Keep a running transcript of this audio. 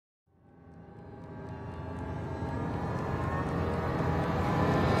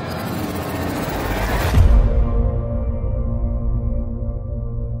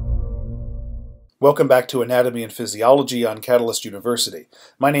Welcome back to Anatomy and Physiology on Catalyst University.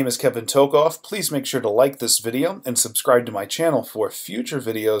 My name is Kevin Tokoph. Please make sure to like this video and subscribe to my channel for future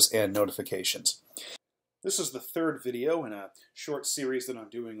videos and notifications. This is the third video in a short series that I'm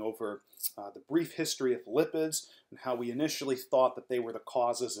doing over the brief history of lipids and how we initially thought that they were the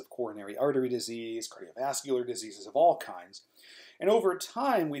causes of coronary artery disease, cardiovascular diseases of all kinds. And over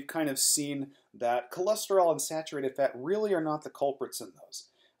time, we've kind of seen that cholesterol and saturated fat really are not the culprits in those.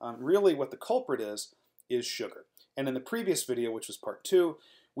 Really what the culprit is sugar. And in the previous video, which was part 2,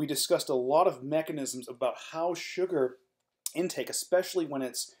 we discussed a lot of mechanisms about how sugar intake, especially when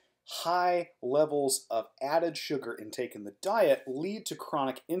it's high levels of added sugar intake in the diet, lead to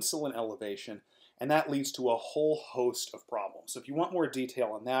chronic insulin elevation, and that leads to a whole host of problems. So if you want more detail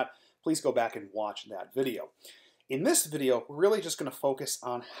on that, please go back and watch that video. In this video, we're really just going to focus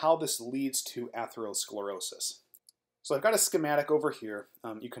on how this leads to atherosclerosis. So I've got a schematic over here.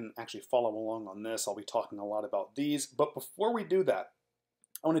 You can actually follow along on this. I'll be talking a lot about these. But before we do that,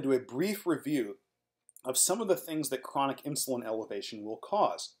 I want to do a brief review of some of the things that chronic insulin elevation will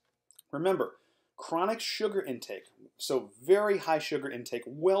cause. Remember, chronic sugar intake, so very high sugar intake,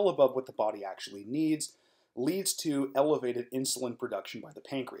 well above what the body actually needs, leads to elevated insulin production by the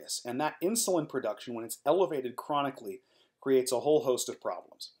pancreas. And that insulin production, when it's elevated chronically, creates a whole host of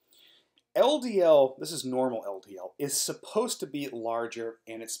problems. LDL, this is normal LDL, is supposed to be larger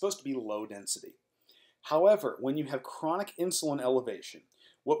and it's supposed to be low density. However, when you have chronic insulin elevation,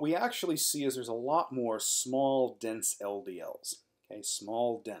 what we actually see is there's a lot more small, dense LDLs. Okay,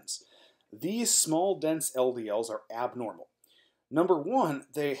 small, dense. These small, dense LDLs are abnormal. Number one,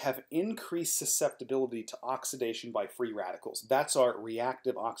 they have increased susceptibility to oxidation by free radicals. That's our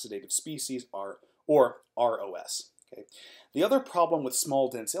reactive oxidative species, or ROS. Okay. The other problem with small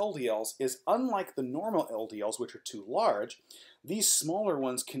dense LDLs is, unlike the normal LDLs, which are too large, these smaller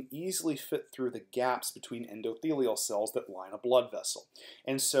ones can easily fit through the gaps between endothelial cells that line a blood vessel.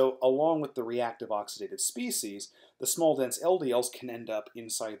 And so, along with the reactive oxidative species, the small dense LDLs can end up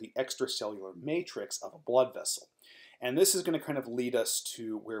inside the extracellular matrix of a blood vessel. And this is going to kind of lead us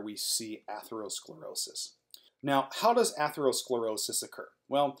to where we see atherosclerosis. Now, how does atherosclerosis occur?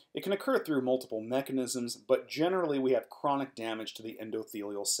 Well, it can occur through multiple mechanisms, but generally we have chronic damage to the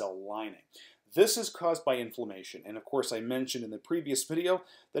endothelial cell lining. This is caused by inflammation, and of course I mentioned in the previous video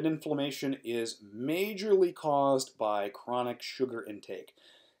that inflammation is majorly caused by chronic sugar intake.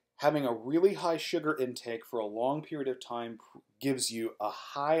 Having a really high sugar intake for a long period of time gives you a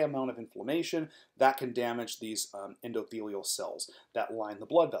high amount of inflammation that can damage these endothelial cells that line the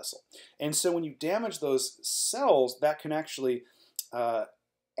blood vessel. And so when you damage those cells, that can actually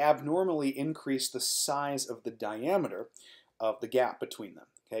abnormally increase the size of the diameter of the gap between them.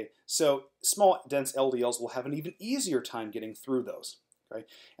 Okay? So small, dense LDLs will have an even easier time getting through those. Okay?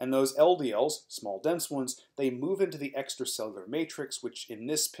 And those LDLs, small dense ones, they move into the extracellular matrix, which in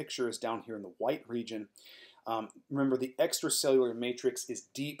this picture is down here in the white region. Remember, the extracellular matrix is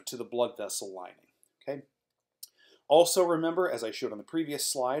deep to the blood vessel lining. Okay? Also remember, as I showed on the previous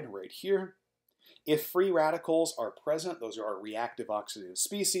slide right here, if free radicals are present, those are our reactive oxidative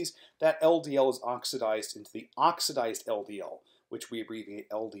species, that LDL is oxidized into the oxidized LDL, which we abbreviate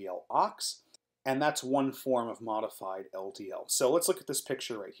LDL-OX. And that's one form of modified LDL. So let's look at this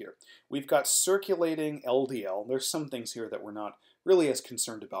picture right here. We've got circulating LDL. There's some things here that we're not really as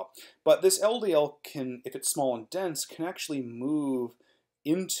concerned about. But this LDL can, if it's small and dense, can actually move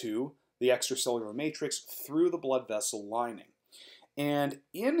into the extracellular matrix through the blood vessel lining. And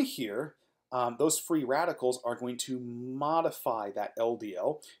in here, those free radicals are going to modify that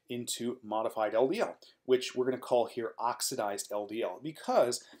LDL into modified LDL, which we're going to call here oxidized LDL,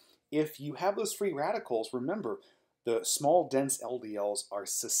 because if you have those free radicals, remember, the small dense LDLs are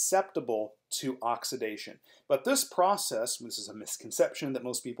susceptible to oxidation. But this process, this is a misconception that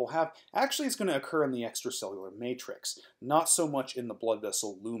most people have, actually is going to occur in the extracellular matrix, not so much in the blood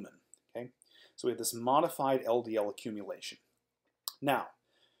vessel lumen. Okay? So we have this modified LDL accumulation. Now,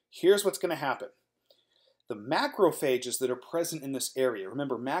 here's what's going to happen. The macrophages that are present in this area,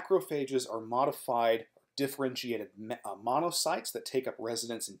 remember, macrophages are modified differentiated monocytes that take up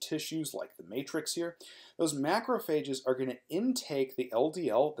residence in tissues like the matrix here. Those macrophages are going to intake the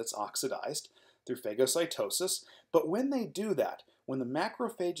LDL that's oxidized through phagocytosis, but when they do that, when the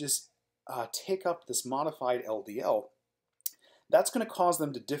macrophages take up this modified LDL, that's going to cause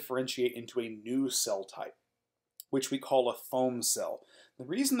them to differentiate into a new cell type, which we call a foam cell. The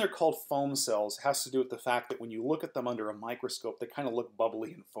reason they're called foam cells has to do with the fact that when you look at them under a microscope, they kind of look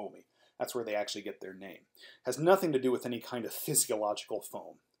bubbly and foamy. That's where they actually get their name. It has nothing to do with any kind of physiological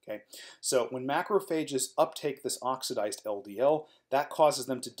foam. Okay, so when macrophages uptake this oxidized LDL, that causes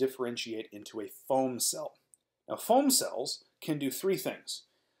them to differentiate into a foam cell. Now, foam cells can do three things.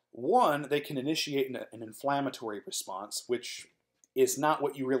 One, they can initiate an inflammatory response, which is not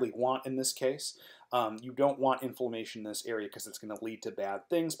what you really want in this case. You don't want inflammation in this area because it's going to lead to bad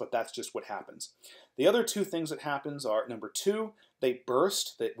things, but that's just what happens. The other two things that happens are, number two, they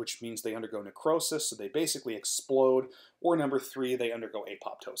burst, which means they undergo necrosis, so they basically explode, or number three, they undergo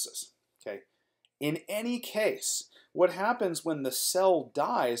apoptosis. Okay. In any case, what happens when the cell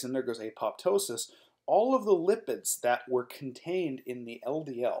dies and there goes apoptosis, all of the lipids that were contained in the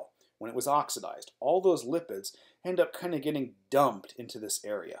LDL when it was oxidized, all those lipids end up kind of getting dumped into this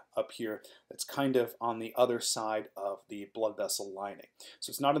area up here that's kind of on the other side of the blood vessel lining.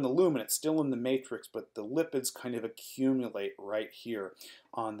 So it's not in the lumen, it's still in the matrix, but the lipids kind of accumulate right here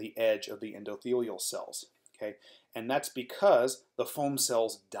on the edge of the endothelial cells. Okay? And that's because the foam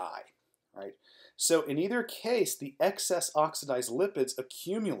cells die. Right? So in either case, the excess oxidized lipids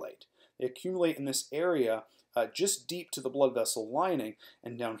accumulate. They accumulate in this area just deep to the blood vessel lining,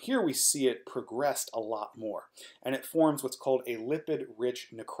 and down here we see it progressed a lot more. And it forms what's called a lipid-rich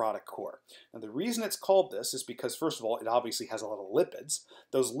necrotic core. Now the reason it's called this is because, first of all, it obviously has a lot of lipids.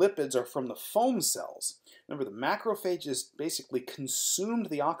 Those lipids are from the foam cells. Remember, the macrophages basically consumed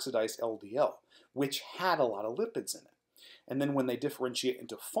the oxidized LDL, which had a lot of lipids in it. And then when they differentiate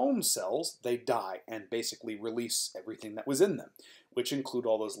into foam cells, they die and basically release everything that was in them, which include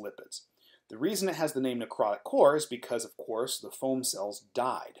all those lipids. The reason it has the name necrotic core is because, of course, the foam cells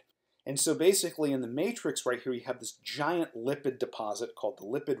died. And so basically in the matrix right here, you have this giant lipid deposit called the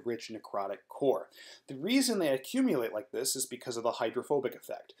lipid-rich necrotic core. The reason they accumulate like this is because of the hydrophobic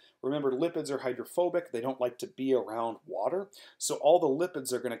effect. Remember, lipids are hydrophobic. They don't like to be around water. So all the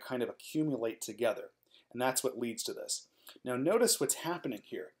lipids are going to kind of accumulate together. And that's what leads to this. Now notice what's happening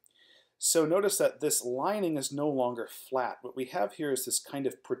here. So notice that this lining is no longer flat. What we have here is this kind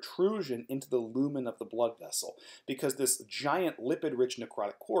of protrusion into the lumen of the blood vessel because this giant lipid-rich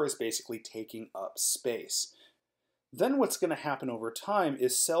necrotic core is basically taking up space. Then what's going to happen over time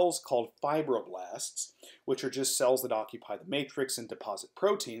is cells called fibroblasts, which are just cells that occupy the matrix and deposit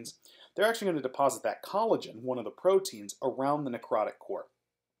proteins. They're actually going to deposit that collagen, one of the proteins, around the necrotic core.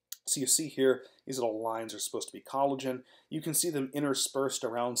 So you see here, these little lines are supposed to be collagen. You can see them interspersed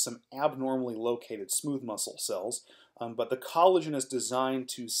around some abnormally located smooth muscle cells, but the collagen is designed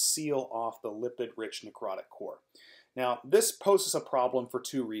to seal off the lipid-rich necrotic core. Now, this poses a problem for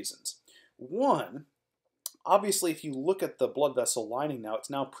two reasons. One, obviously, if you look at the blood vessel lining now,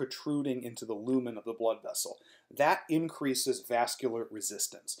 it's now protruding into the lumen of the blood vessel. That increases vascular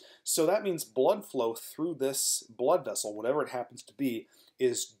resistance. So that means blood flow through this blood vessel, whatever it happens to be,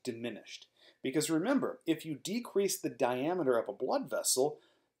 is diminished. Because remember, if you decrease the diameter of a blood vessel,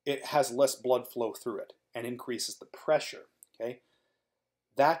 it has less blood flow through it and increases the pressure. Okay?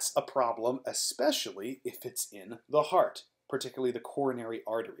 That's a problem, especially if it's in the heart, particularly the coronary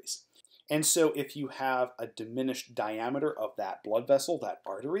arteries. And so if you have a diminished diameter of that blood vessel, that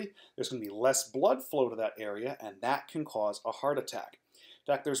artery, there's going to be less blood flow to that area, and that can cause a heart attack.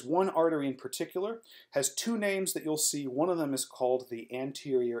 In fact, there's one artery in particular, has two names that you'll see. One of them is called the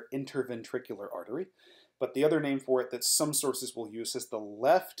anterior interventricular artery, but the other name for it that some sources will use is the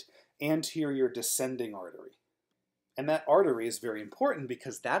left anterior descending artery. And that artery is very important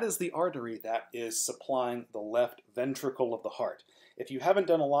because that is the artery that is supplying the left ventricle of the heart. If you haven't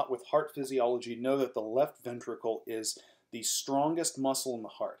done a lot with heart physiology, know that the left ventricle is the strongest muscle in the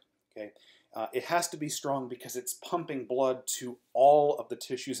heart. Okay? It has to be strong because it's pumping blood to all of the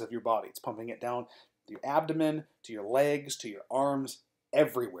tissues of your body. It's pumping it down to your abdomen, to your legs, to your arms,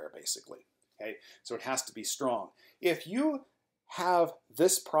 everywhere basically. Okay? So it has to be strong. If you have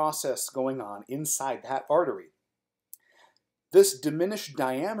this process going on inside that artery, this diminished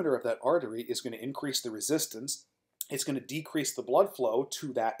diameter of that artery is going to increase the resistance. It's going to decrease the blood flow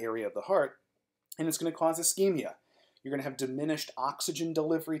to that area of the heart, and it's going to cause ischemia. You're going to have diminished oxygen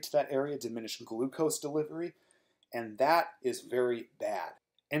delivery to that area, diminished glucose delivery, and that is very bad.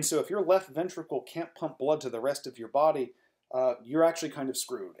 And so if your left ventricle can't pump blood to the rest of your body, you're actually kind of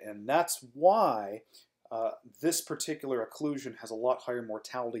screwed. And that's why this particular occlusion has a lot higher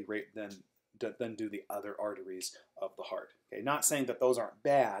mortality rate than do the other arteries of the heart. Okay, not saying that those aren't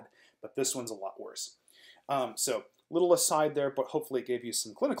bad, but this one's a lot worse. So little aside there, but hopefully it gave you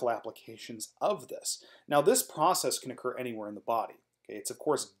some clinical applications of this. Now this process can occur anywhere in the body. Okay, it's of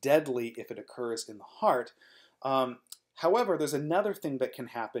course deadly if it occurs in the heart. However, there's another thing that can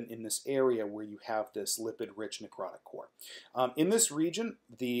happen in this area where you have this lipid-rich necrotic core. In this region,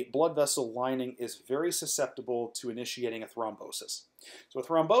 the blood vessel lining is very susceptible to initiating a thrombosis. So a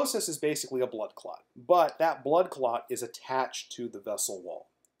thrombosis is basically a blood clot, but that blood clot is attached to the vessel wall.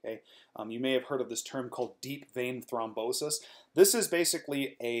 Okay? You may have heard of this term called deep vein thrombosis. This is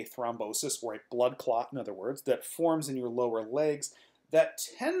basically a thrombosis, or a blood clot, in other words, that forms in your lower legs that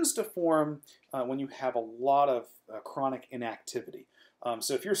tends to form when you have a lot of chronic inactivity.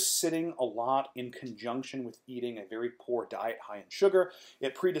 So if you're sitting a lot in conjunction with eating a very poor diet high in sugar,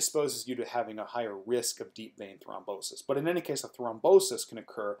 it predisposes you to having a higher risk of deep vein thrombosis. But in any case, a thrombosis can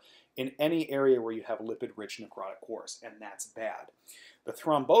occur in any area where you have lipid-rich necrotic cores, and that's bad. The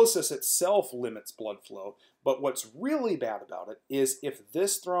thrombosis itself limits blood flow, but what's really bad about it is if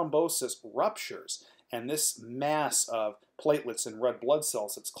this thrombosis ruptures and this mass of platelets and red blood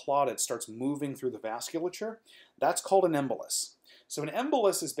cells that's clotted starts moving through the vasculature, that's called an embolus. So an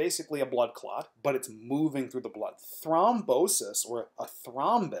embolus is basically a blood clot, but it's moving through the blood. Thrombosis, or a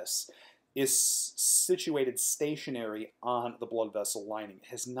thrombus, is situated stationary on the blood vessel lining. It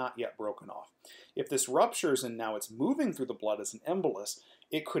has not yet broken off. If this ruptures and now it's moving through the blood as an embolus,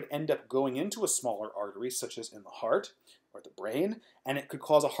 it could end up going into a smaller artery, such as in the heart or the brain, and it could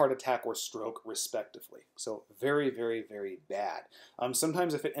cause a heart attack or stroke, respectively. So very, very, very bad.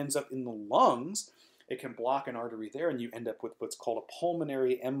 Sometimes if it ends up in the lungs, it can block an artery there, and you end up with what's called a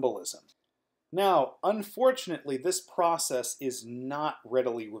pulmonary embolism. Now, unfortunately, this process is not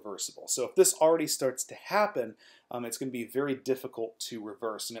readily reversible. So if this already starts to happen, it's going to be very difficult to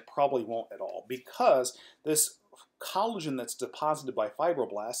reverse, and it probably won't at all, because this collagen that's deposited by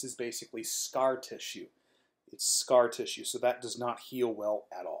fibroblasts is basically scar tissue. It's scar tissue, so that does not heal well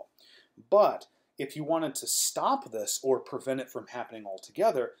at all. But if you wanted to stop this or prevent it from happening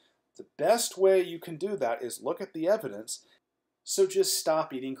altogether, the best way you can do that is look at the evidence, so just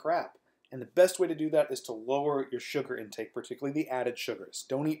stop eating crap. And the best way to do that is to lower your sugar intake, particularly the added sugars.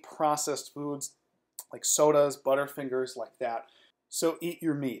 Don't eat processed foods like sodas, Butterfingers, like that. So eat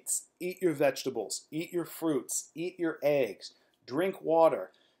your meats, eat your vegetables, eat your fruits, eat your eggs, drink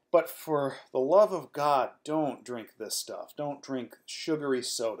water. But for the love of God, don't drink this stuff. Don't drink sugary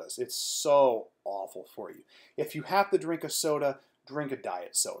sodas. It's so awful for you. If you have to drink a soda, drink a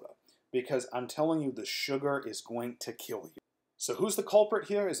diet soda, because I'm telling you, the sugar is going to kill you. So who's the culprit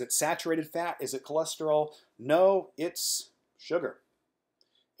here? Is it saturated fat? Is it cholesterol? No, it's sugar.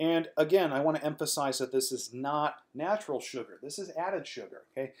 And again, I want to emphasize that this is not natural sugar. This is added sugar,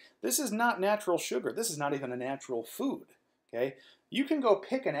 okay? This is not natural sugar. This is not even a natural food, okay? You can go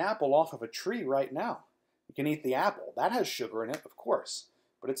pick an apple off of a tree right now. You can eat the apple. That has sugar in it, of course,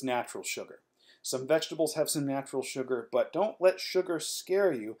 but it's natural sugar. Some vegetables have some natural sugar, but don't let sugar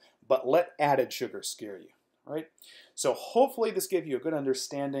scare you, but let added sugar scare you. Right? So hopefully this gave you a good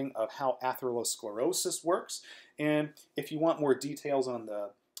understanding of how atherosclerosis works. And if you want more details on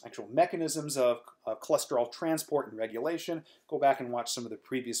the actual mechanisms of cholesterol transport and regulation, go back and watch some of the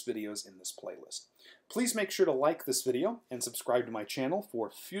previous videos in this playlist. Please make sure to like this video and subscribe to my channel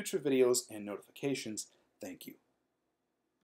for future videos and notifications. Thank you.